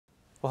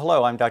Well,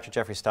 hello, I'm Dr.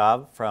 Jeffrey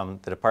Staab from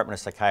the Department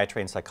of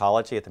Psychiatry and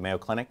Psychology at the Mayo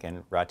Clinic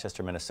in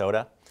Rochester,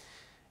 Minnesota.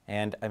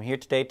 And I'm here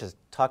today to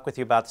talk with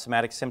you about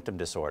somatic symptom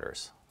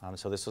disorders.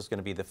 So this was going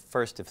to be the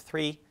first of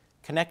 3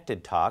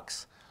 connected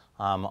talks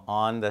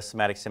on the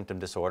somatic symptom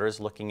disorders,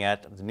 looking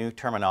at the new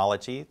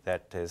terminology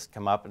that has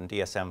come up in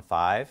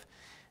DSM-IV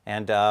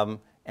and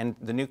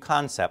the new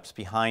concepts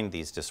behind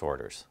these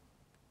disorders.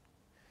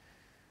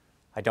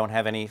 I don't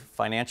have any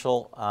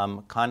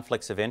financial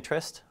conflicts of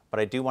interest, but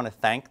I do want to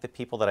thank the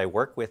people that I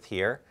work with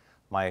here,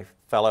 my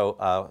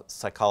fellow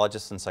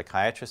psychologists and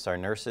psychiatrists, our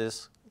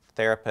nurses,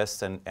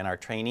 therapists, and our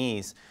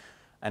trainees,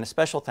 and a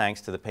special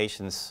thanks to the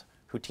patients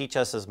who teach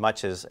us as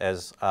much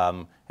as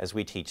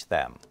we teach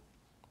them.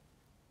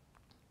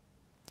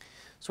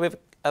 So we have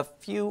a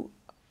few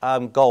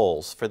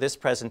goals for this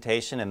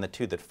presentation and the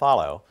 2 that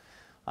follow.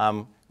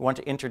 We want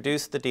to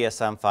introduce the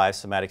DSM-IV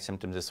somatic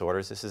symptom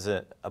disorders. This is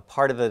a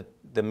part of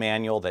the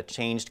manual that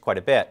changed quite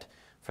a bit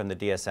from the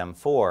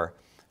DSM-IV.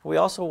 We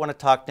also want to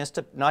talk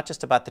not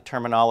just about the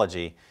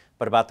terminology,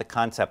 but about the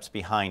concepts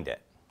behind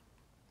it.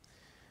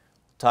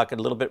 Talk a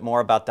little bit more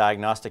about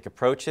diagnostic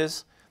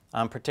approaches,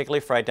 particularly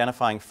for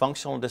identifying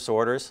functional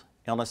disorders,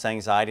 illness,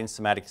 anxiety, and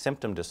somatic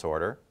symptom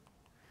disorder.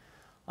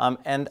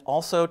 And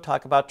also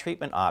talk about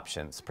treatment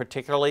options,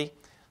 particularly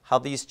how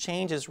these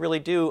changes really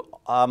do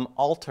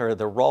alter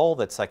the role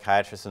that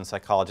psychiatrists and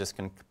psychologists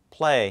can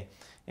play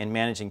in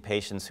managing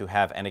patients who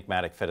have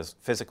enigmatic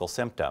physical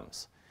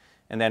symptoms.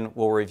 And then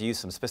we'll review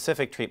some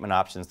specific treatment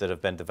options that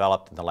have been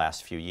developed in the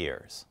last few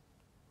years.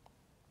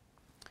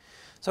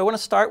 So I want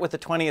to start with the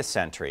 20th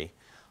century.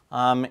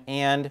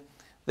 And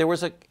there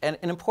was an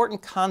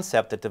important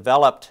concept that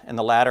developed in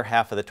the latter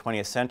half of the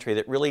 20th century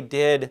that really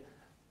did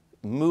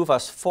move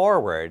us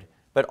forward,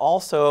 but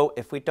also,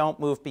 if we don't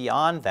move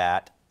beyond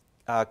that,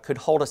 could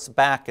hold us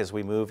back as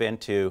we move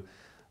into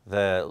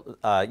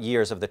the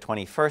years of the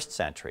 21st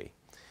century.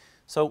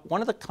 So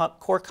one of the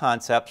core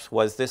concepts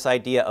was this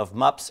idea of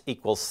MUPS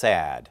equals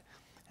SAD.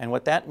 And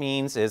what that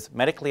means is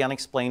medically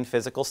unexplained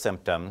physical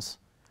symptoms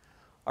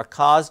are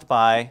caused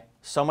by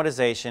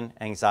somatization,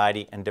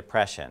 anxiety, and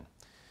depression.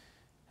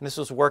 And this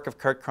was work of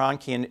Kurt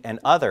Kroenke and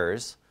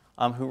others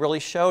who really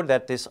showed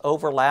that this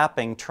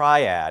overlapping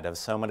triad of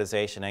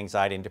somatization,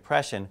 anxiety, and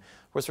depression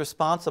was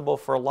responsible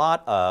for a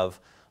lot of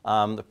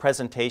the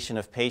presentation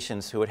of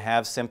patients who would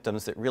have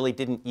symptoms that really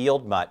didn't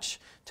yield much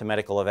to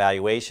medical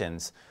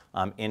evaluations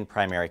in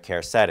primary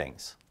care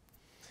settings.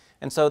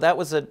 And so that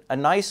was a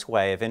nice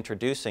way of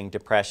introducing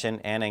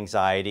depression and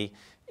anxiety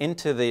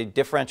into the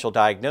differential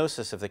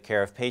diagnosis of the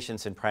care of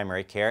patients in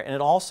primary care, and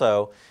it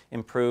also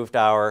improved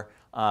our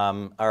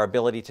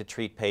ability to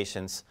treat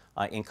patients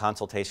in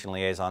consultation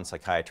liaison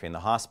psychiatry in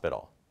the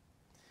hospital.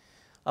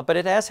 But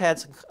it has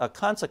had a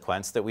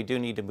consequence that we do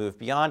need to move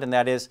beyond, and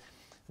that is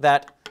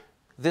that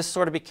this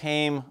sort of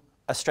became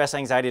a stress,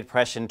 anxiety,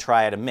 depression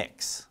triad, a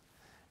mix.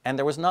 And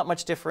there was not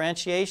much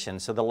differentiation,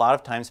 so that a lot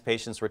of times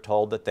patients were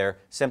told that their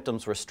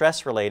symptoms were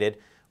stress-related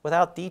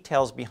without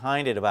details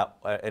behind it about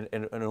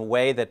in a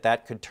way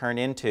that could turn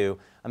into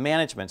a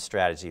management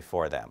strategy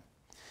for them.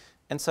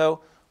 And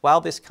so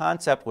while this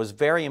concept was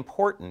very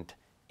important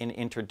in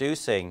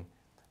introducing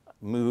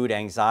mood,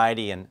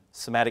 anxiety, and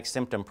somatic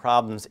symptom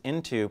problems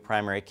into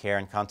primary care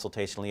and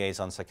consultation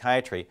liaison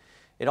psychiatry,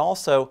 it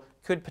also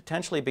could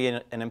potentially be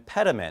an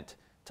impediment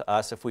to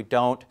us if we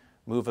don't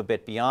move a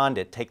bit beyond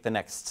it, take the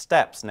next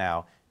steps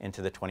now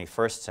into the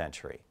 21st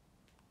century.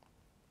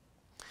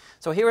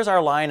 So here is our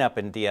lineup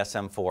in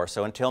DSM-IV.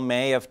 So until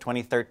May of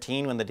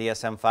 2013, when the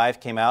DSM-V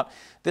came out,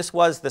 this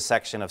was the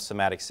section of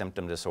somatic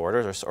symptom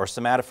disorders, or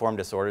somatoform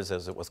disorders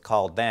as it was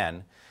called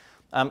then.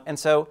 And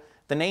so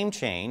the name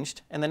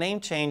changed, and the name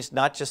changed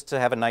not just to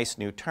have a nice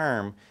new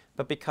term,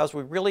 but because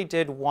we really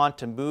did want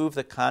to move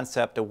the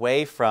concept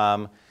away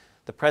from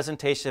the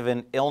presentation of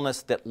an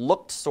illness that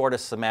looked sort of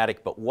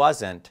somatic but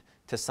wasn't,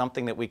 to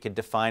something that we could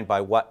define by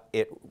what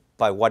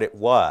it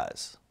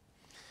was.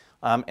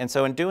 And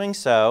so in doing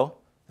so,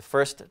 the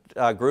first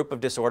group of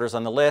disorders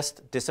on the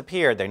list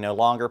disappeared. They're no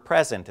longer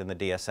present in the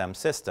DSM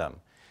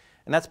system.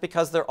 And that's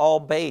because they're all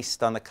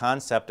based on the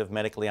concept of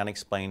medically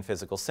unexplained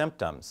physical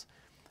symptoms.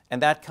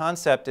 And that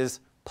concept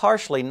is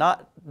partially,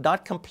 not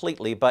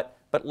completely, but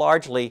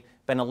largely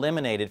been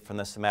eliminated from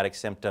the somatic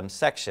symptoms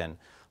section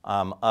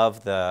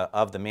of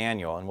the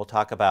manual. And we'll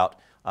talk about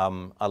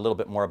a little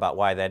bit more about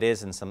why that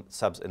is in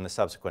the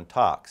subsequent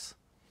talks.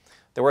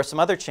 There were some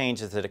other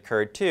changes that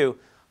occurred too.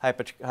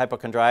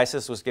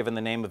 Hypochondriasis was given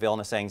the name of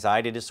illness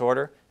anxiety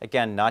disorder.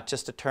 Again, not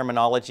just a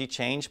terminology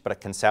change, but a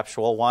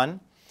conceptual one.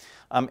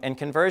 And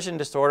conversion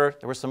disorder,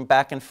 there was some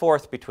back and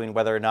forth between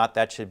whether or not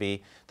the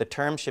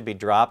term should be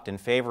dropped in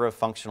favor of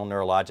functional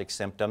neurologic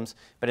symptoms,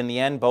 but in the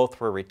end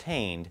both were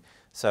retained.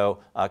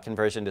 So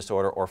conversion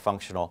disorder or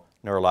functional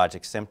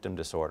neurologic symptom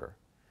disorder.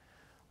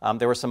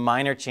 There were some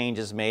minor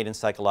changes made in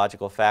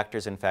psychological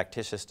factors in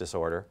factitious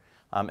disorder.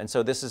 And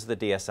so this is the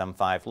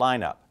DSM-V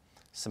lineup.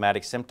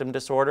 Somatic symptom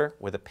disorder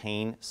with a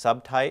pain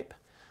subtype,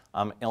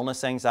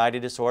 illness anxiety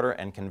disorder,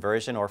 and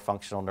conversion or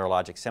functional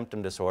neurologic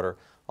symptom disorder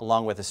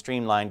along with a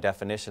streamlined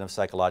definition of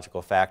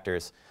psychological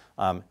factors,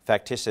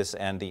 factitious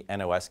and the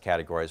NOS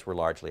categories were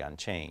largely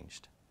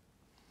unchanged.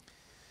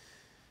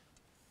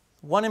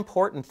 One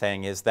important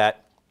thing is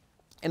that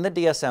in the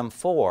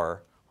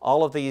DSM-IV,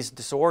 all of these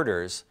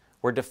disorders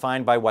were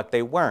defined by what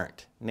they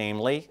weren't.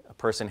 Namely, a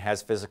person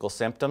has physical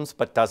symptoms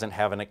but doesn't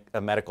have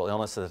a medical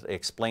illness that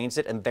explains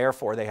it, and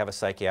therefore they have a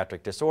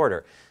psychiatric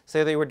disorder.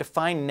 So they were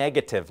defined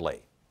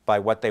negatively by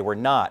what they were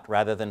not,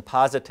 rather than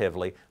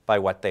positively by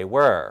what they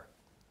were.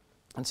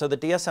 And so the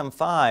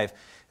DSM-V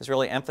has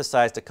really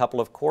emphasized a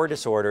couple of core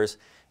disorders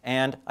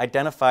and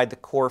identified the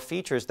core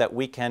features that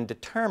we can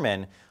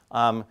determine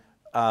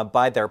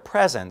by their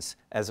presence,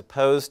 as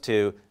opposed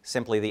to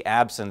simply the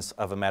absence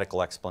of a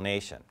medical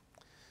explanation.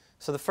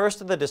 So the first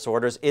of the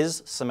disorders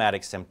is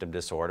somatic symptom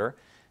disorder,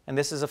 and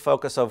this is a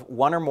focus of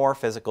one or more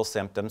physical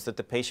symptoms that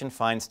the patient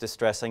finds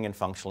distressing and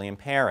functionally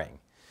impairing.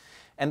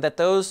 And that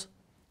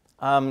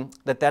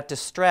that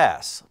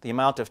distress, the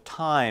amount of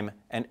time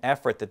and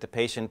effort that the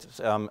patient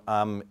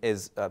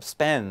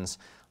spends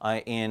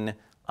in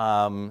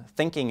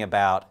thinking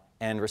about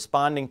and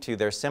responding to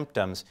their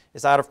symptoms,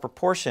 is out of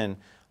proportion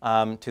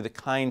to the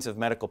kinds of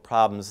medical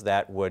problems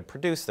that would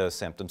produce those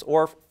symptoms,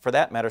 or for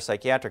that matter,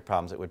 psychiatric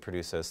problems that would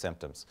produce those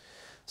symptoms.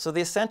 So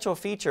the essential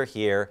feature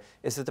here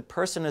is that the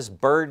person is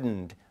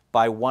burdened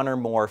by one or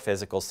more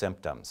physical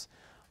symptoms,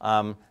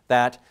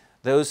 that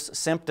those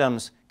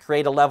symptoms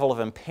create a level of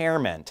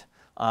impairment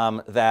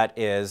that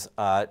is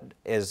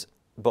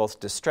both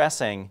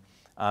distressing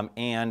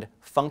and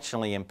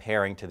functionally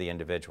impairing to the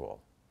individual.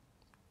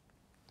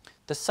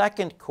 The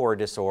second core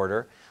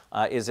disorder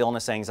is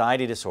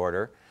illness-anxiety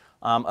disorder,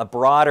 a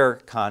broader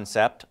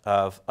concept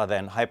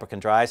than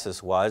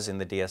hypochondriasis was in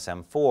the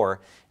DSM-IV.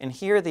 And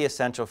here the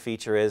essential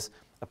feature is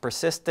a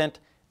persistent,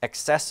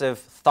 excessive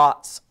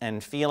thoughts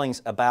and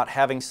feelings about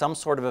having some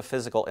sort of a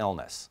physical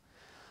illness.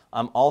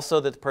 Also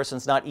that the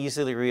person's not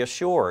easily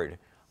reassured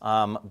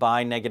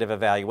by negative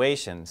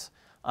evaluations.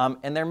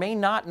 And there may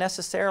not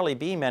necessarily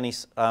be many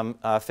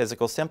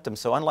physical symptoms.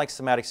 So unlike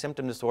somatic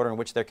symptom disorder, in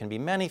which there can be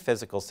many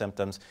physical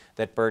symptoms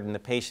that burden the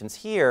patients,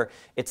 here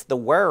it's the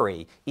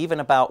worry, even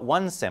about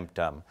one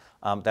symptom,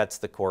 that's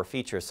the core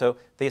feature. So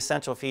the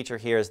essential feature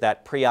here is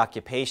that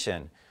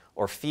preoccupation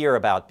or fear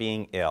about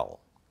being ill.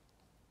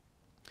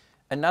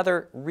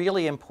 Another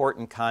really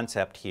important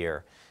concept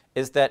here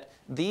is that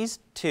these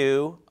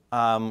two,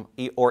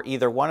 or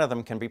either one of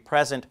them, can be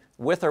present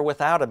with or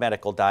without a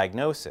medical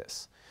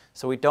diagnosis.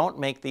 So we don't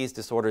make these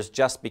disorders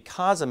just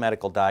because a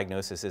medical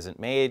diagnosis isn't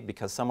made,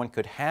 because someone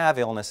could have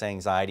illness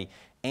anxiety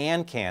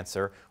and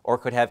cancer, or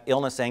could have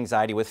illness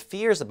anxiety with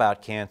fears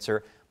about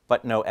cancer,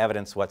 but no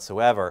evidence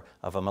whatsoever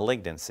of a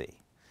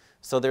malignancy.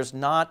 So there's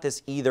not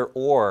this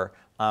either-or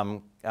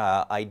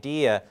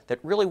idea that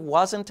really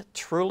wasn't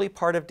truly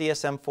part of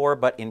DSM-IV,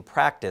 but in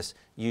practice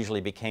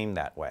usually became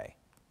that way.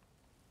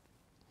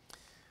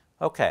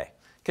 Okay,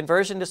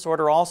 conversion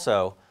disorder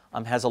also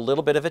has a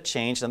little bit of a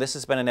change. Now this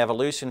has been an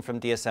evolution from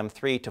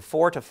DSM-III to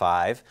 4 to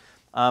 5,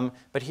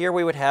 but here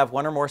we would have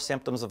one or more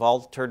symptoms of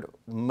altered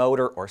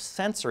motor or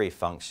sensory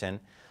function,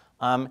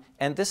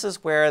 and this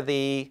is where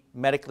the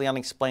medically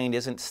unexplained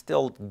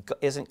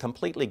isn't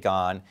completely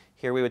gone.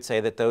 Here we would say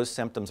that those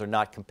symptoms are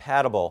not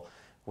compatible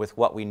with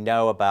what we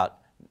know about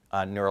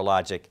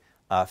neurologic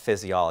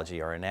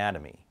physiology or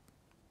anatomy.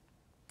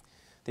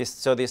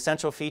 So the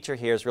essential feature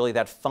here is really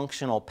that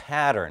functional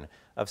pattern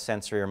of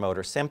sensory or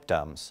motor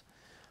symptoms.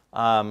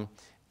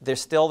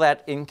 There's still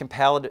that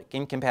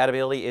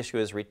incompatibility issue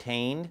is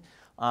retained,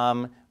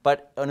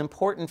 but an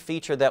important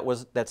feature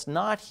that's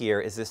not here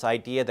is this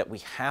idea that we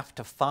have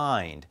to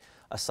find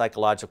a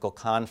psychological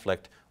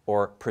conflict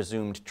or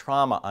presumed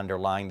trauma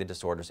underlying the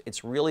disorders.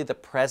 It's really the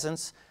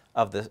presence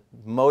of the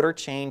motor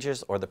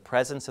changes or the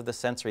presence of the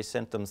sensory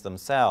symptoms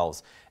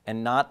themselves,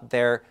 and not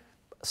their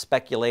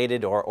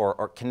speculated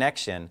or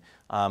connection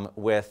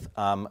with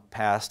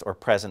past or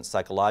present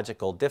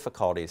psychological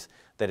difficulties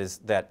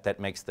that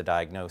makes the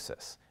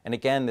diagnosis. And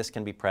again, this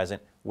can be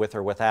present with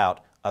or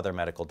without other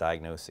medical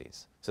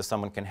diagnoses. So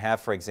someone can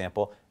have, for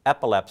example,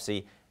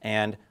 epilepsy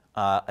and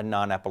a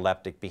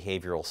non-epileptic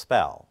behavioral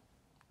spell.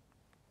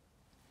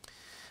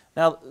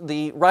 Now,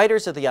 the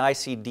writers of the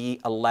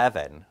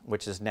ICD-11,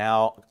 which is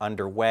now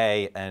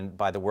underway and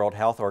by the World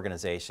Health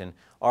Organization,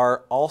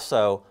 are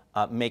also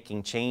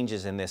making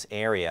changes in this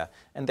area.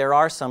 And there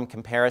are some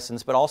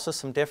comparisons, but also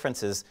some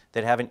differences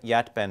that haven't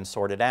yet been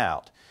sorted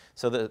out.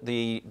 So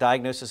the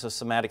diagnosis of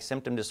somatic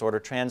symptom disorder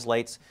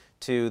translates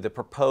to the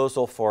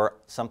proposal for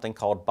something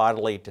called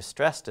bodily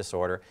distress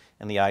disorder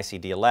in the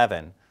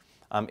ICD-11.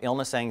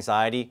 Illness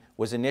anxiety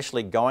was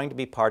initially going to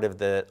be part of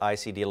the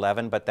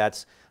ICD-11,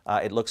 but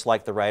it looks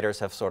like the writers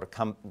have sort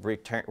of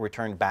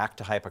returned back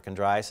to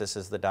hypochondriasis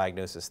as the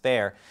diagnosis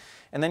there.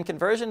 And then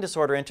conversion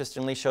disorder,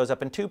 interestingly, shows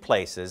up in two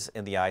places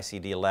in the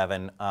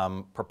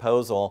ICD-11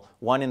 proposal,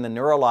 one in the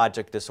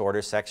neurologic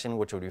disorders section,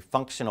 which would be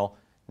functional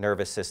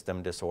nervous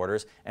system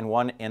disorders, and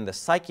one in the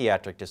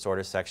psychiatric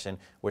disorders section,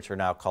 which are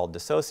now called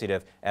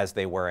dissociative, as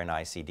they were in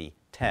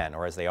ICD-10,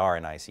 or as they are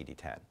in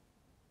ICD-10.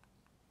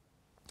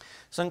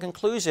 So in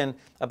conclusion,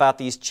 about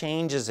these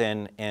changes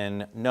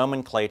in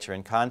nomenclature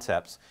and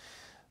concepts,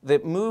 the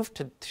move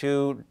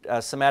to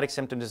somatic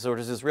symptom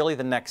disorders is really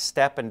the next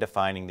step in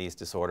defining these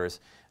disorders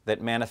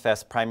that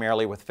manifest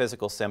primarily with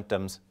physical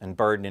symptoms and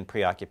burden and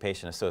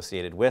preoccupation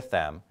associated with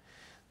them.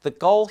 The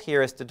goal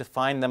here is to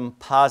define them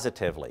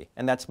positively,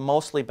 and that's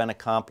mostly been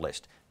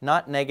accomplished,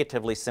 not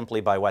negatively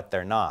simply by what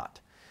they're not.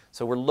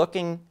 So we're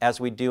looking, as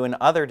we do in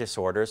other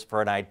disorders,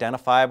 for an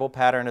identifiable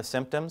pattern of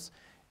symptoms,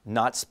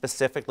 not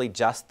specifically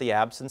just the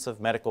absence of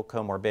medical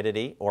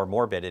comorbidity or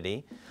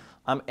morbidity,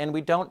 and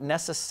we don't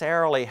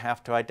necessarily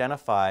have to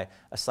identify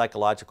a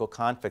psychological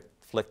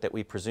conflict that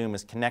we presume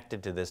is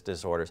connected to this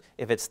disorders.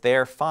 If it's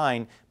there,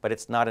 fine, but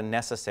it's not a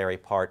necessary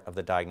part of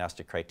the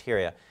diagnostic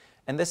criteria.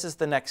 And this is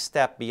the next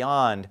step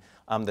beyond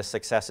the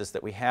successes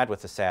that we had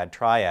with the SAD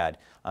triad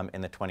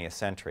in the 20th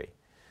century.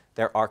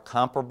 There are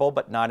comparable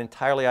but not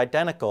entirely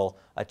identical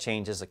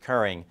changes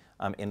occurring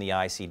in the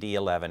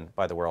ICD-11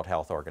 by the World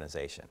Health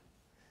Organization.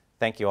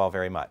 Thank you all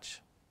very much.